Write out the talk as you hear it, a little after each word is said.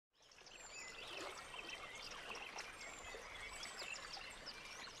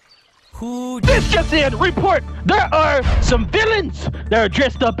Who? This just in, report. There are some villains that are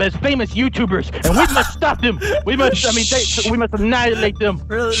dressed up as famous YouTubers, and we must stop them. We must. We must annihilate them.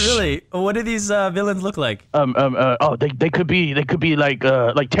 Really? What do these villains look like? Oh, they could be like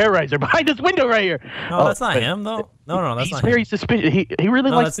Terrorizer behind this window right here. No, that's not him though. No, that's not him. He's very suspicious. He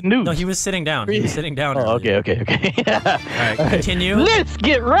really likes the news. No, he was sitting down. He was sitting down. Oh, okay. All right, continue. Let's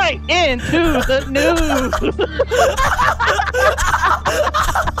get right into the news.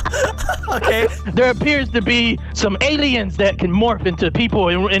 Okay. There appears to be some aliens that can morph into people,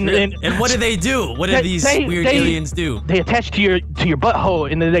 and what do they do? What do these weird aliens do? They attach to your butthole,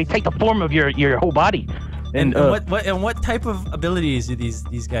 and then they take the form of your whole body. And what type of abilities do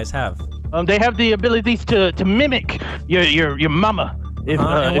these guys have? They have the abilities to mimic your mama. If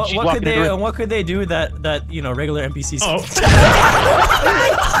she's walking in the room. And what could they do that regular NPCs? Oh.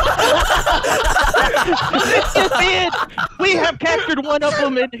 We have captured one of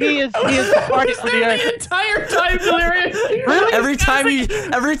them, and he is departed for the earth. The entire time, Delirious. Really? Every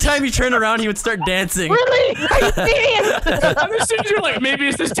time you turn around, he would start dancing. Really? I did. I understood you're like, maybe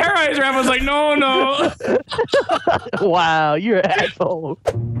it's this Terrorizer. I was like, no. Wow, you're an asshole.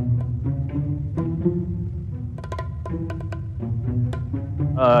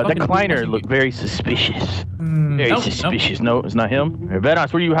 That Kleiner looked very suspicious. Very suspicious. Nope. No, it's not him. Hey,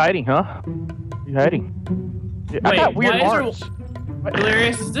 Vanoss, where are you hiding, huh? Where are you hiding? Wait, I got weird arms.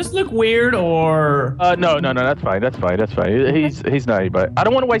 Delirious, does this look weird or? No, that's fine. He's not anybody. I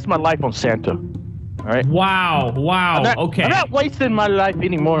don't want to waste my life on Santa. All right. Wow. Okay. I'm not wasting my life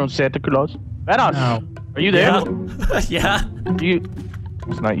anymore on Santa Claus. Vanoss, are you there? Yeah.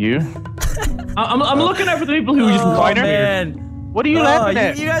 It's not you. I'm looking out for the people who just Kleiner. Man. What are you laughing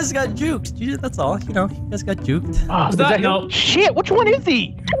at? You guys got juked. That's all. You guys got juked. Oh, is that no? Shit, which one is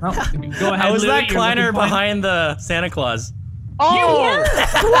he? Oh, go ahead. How was that Kleiner behind the Santa Claus? Oh, you were?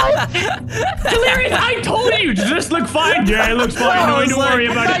 What? Delirious, I told you. Does this look fine? Yeah, it looks fine. No, don't worry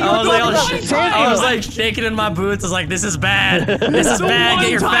about it. I was like shaking in my boots. I was like, this is bad. This is bad. Get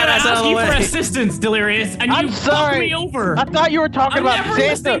your fat ass out of the way. For assistance, Delirious, and you fucked me over. I thought you were talking about Santa. I'm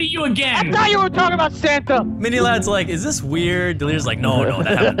never listening to you again. I thought you were talking about Santa. Mini Lad's like, is this weird? Delirious like, no,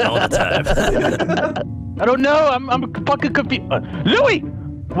 that happens all the time. I don't know. I'm fucking confused. Louis.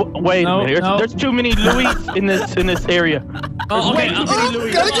 Wait a minute. There's too many Louis in this area. Oh, okay.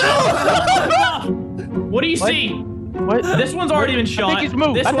 Gotta go! What do you see? What? This one's already been shot. I think he's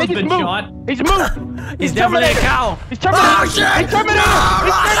moved. This one's been shot. He's moved. He's definitely a cow. He's terminated. Oh shit! He's terminated.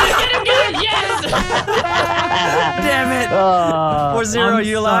 Get him! Yes! Damn it! 4-0, are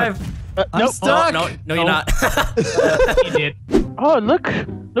you alive? I'm stuck. No, you're not. You did. Oh, look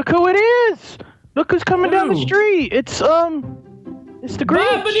who it is. Look who's coming down the street. It's the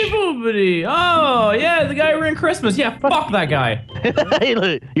Grinch. Bobbity boobity. Oh, yeah, the guy wearing Christmas. Yeah, fuck that guy. Hey,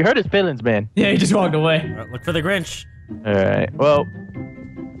 look, you hurt his feelings, man. Yeah, he just walked away. Right, look for the Grinch. All right. Well,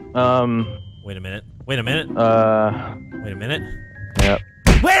 Wait a minute. Wait a minute. Yep.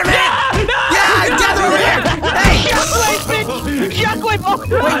 Wait a minute! Yeah, get over here! Hey! Shockwave! Oh, Wait,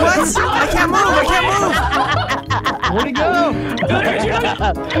 what? I can't move! Where'd he go? Where'd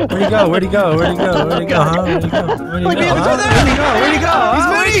he go? Where'd he go? Where'd he go? Where'd he go? Huh? Where'd he go? Where'd he go? Where'd he go? Where'd he go?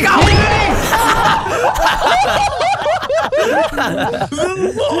 Where'd he go? The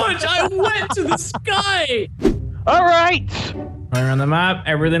launch! I went to the sky! all right. Right around the map,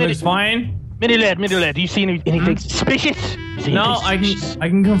 everything looks fine. Mini lad, do you see anything suspicious? No, I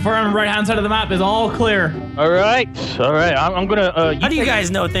can confirm right hand side of the map is all clear. All right. I'm gonna. How do you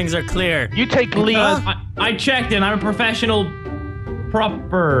guys know things are clear? You take lead. I checked in. I'm a professional.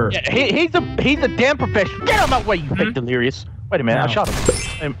 Proper. Yeah, he's a damn professional. Get out of my way, you fake delirious. Wait a minute, I shot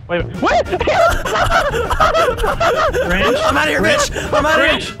him. Wait. What? Rich? I'm out of here, Rich. I'm out of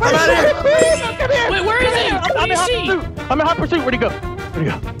here. I'm out of here. Come here. Wait, where is he? What do you see? I'm in hot pursuit. Where'd he go?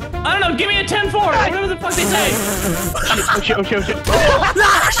 I don't know. Give me a 10-4. Whatever the fuck they say. Oh shit.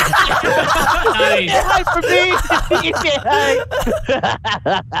 Nice. Hi for me.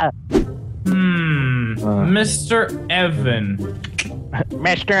 Mr. Evan.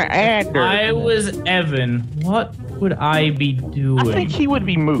 Mr. Anders. I was Evan. What would I be doing? I think he would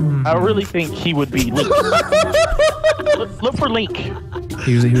be moved. I really think he would be Link. Look for Link.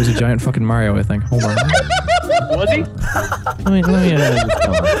 He was a giant fucking Mario, I think. Hold on. Was he? Let me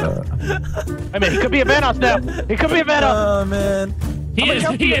I mean, he could be a Vanoss now. He could be a Vanoss. Oh man. He is.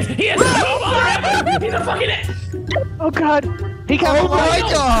 He's a fucking. Oh god. He got Oh my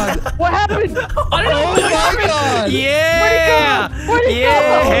god! What happened? I don't know. Oh my god! Yeah. Where'd he go?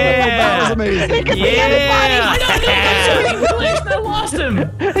 That was amazing. He could be anybody. I lost him.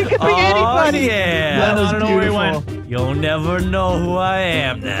 He could be anybody. Yeah. I don't know where he went. You'll never know who I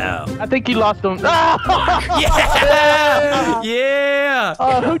am now. I think you lost him. Yeah! Yeah!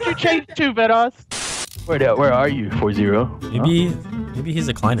 Who'd you change to, Vanoss? Where are you, 40? Maybe he's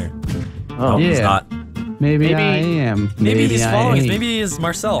a cleaner. Oh, he's Yeah. not. Maybe I am. Maybe he's I following us. ain't. Maybe he is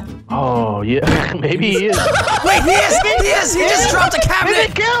Marcel. Oh, yeah. Maybe he is. Wait, he is! He is! He just dropped a cabinet!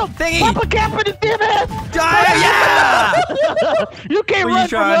 Thingy! Pop a cap in his damn ass! Yeah! You can't What are run you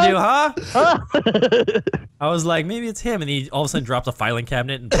trying to do, from huh? us. I was like, maybe it's him, and he all of a sudden drops a filing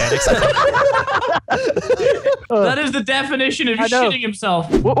cabinet and panics. That is the definition of I know. shitting himself.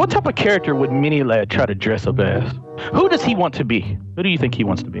 What type of character would Mini Lad try to dress up as? Who does he want to be? Who do you think he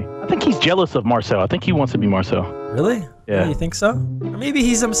wants to be? I think he's jealous of Marcel. I think he wants to be Marcel. Really? Yeah. You think so? Or maybe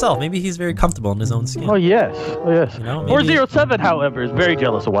he's himself. Maybe he's very comfortable in his own skin. Oh yes, oh yes. You know, maybe- 407, however, is very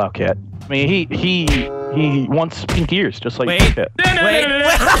jealous of Wildcat. I mean, he wants pink ears, just like Wait. Wildcat. Wait,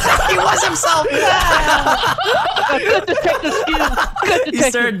 he was himself! Good detective skills. Good He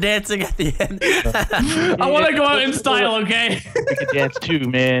detective. started dancing at the end. I want to go out in style, okay? We can dance too,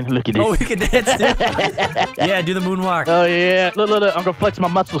 man. Look at this. Oh, we can dance too? Yeah, do the moonwalk. Oh yeah, look, I'm gonna flex my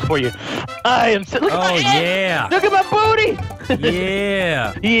muscles for you. I am. Look at my ass. Yeah. Look at my booty.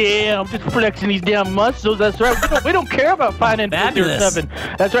 Yeah. Yeah, I'm just flexing these damn muscles. That's right. We don't care about finding Fabulous.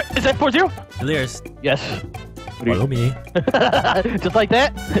 407. That's right. Is that 40? Delirious. Yes. Follow me. Just like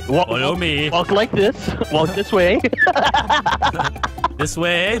that. Follow me. Walk like this. Walk this way. This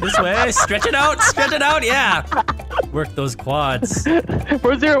way. Stretch it out. Yeah. Work those quads. 40,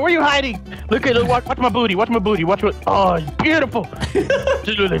 where are you hiding? Look at watch my booty. Watch my booty. Watch what. Oh, it's beautiful.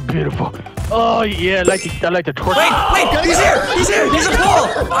 Just really beautiful. Oh yeah, I like the twerk. Wait, he's here. He's a pole.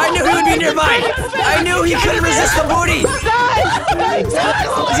 I knew he would be nearby. I knew he couldn't resist the booty.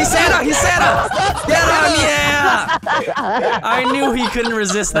 Is he Santa? He's Santa. Get him, yeah. I knew he couldn't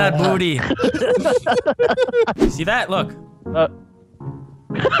resist that booty. See that? Look. Okay.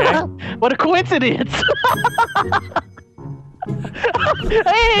 What a coincidence!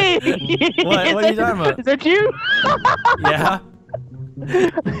 Hey! What are you talking about? Is that you? Yeah.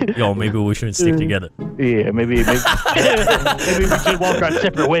 Yo, maybe we shouldn't stick together. Yeah, maybe we should walk our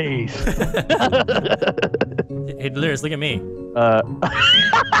separate ways. Hey, Delirious, look at me. Hey,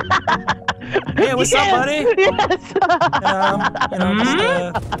 Hey, what's up, buddy? Yes!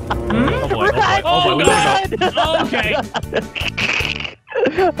 Oh boy, we God! Okay.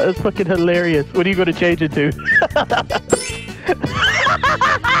 That's fucking hilarious. What are you going to change it to?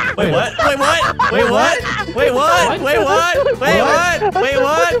 Wait, what?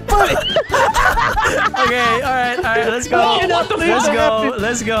 Okay, all right, let's go.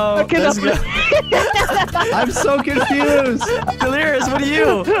 Let's go. I'm so confused. Delirious, what are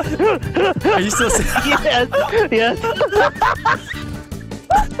you? Are you still Yes.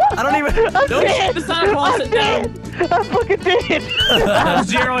 I don't even. Don't shit the Santa Claus sit down. I'm fucking dead. I have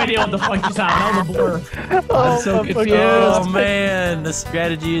zero idea what the fuck just happened. That was a blur. I'm so fucking confused. Oh man, the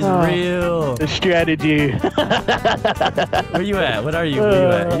strategy is real. The strategy. Where you at? What are you? Where you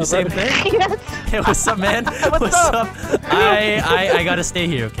at? Are you the same thing? Yes. Hey, what's up, man? What's up? I gotta stay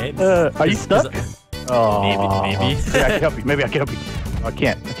here, okay? Are you stuck? Oh. Maybe. Yeah, I can help you. Maybe I can help you. I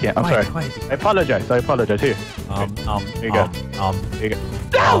can't. I'm sorry. Quiet. I apologize. Here. Here you go. Here you go.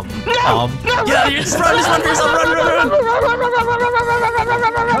 Yeah, you just run for yourself. Run.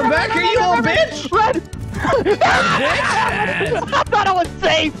 Come back here, you old bitch. Run! I thought I was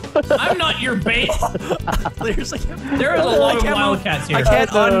safe. I'm not your bait. There's like, There is a lot of wildcats here. I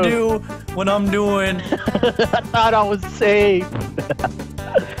can't undo what I'm doing. I thought I was safe.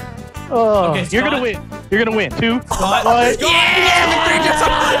 Oh, Okay, you're Scott. gonna win. You're gonna win. 2, 1.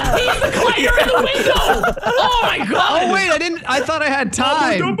 Yeah! He's the cleaner in the window. Oh my god. Oh wait, I thought I had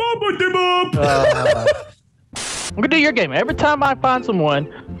time. I'm gonna do your game. Every time I find someone,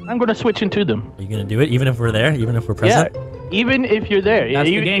 I'm gonna switch into them. Are you gonna do it even if we're there? Even if we're present? Yeah. Even if you're there, That's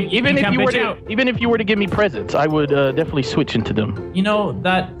the game. even You if can't you were bitch to, out. even if you were to give me presents, I would definitely switch into them. You know,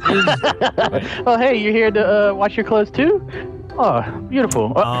 that is... Oh, hey, you're here to wash your clothes too? Oh,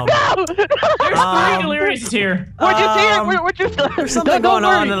 beautiful. No! There's 3 Delirious here. We're just here. We're just. There's something going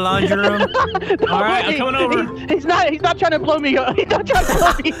on in the laundry room. All right, I'm coming over. He's not trying to blow me up. He's not trying to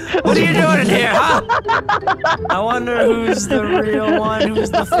blow me. What are you doing in here, huh? I wonder who's the real one,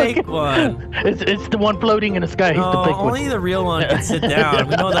 who's the fake one. It's the one floating in the sky. He's the No, fake one. only the real one can sit down.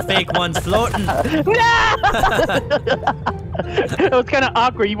 We know the fake one's floating. It was kind of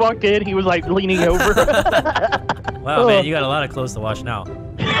awkward. You walked in. He was like leaning over. Wow, man, you got a lot of clothes to wash now.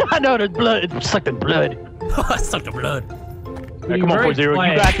 I know there's blood. It's sucking blood. I sucked the blood. Right, come on, 40. You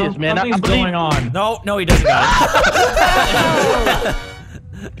got this, man. I Something's believe. going on. No, he doesn't got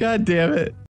it. God damn it.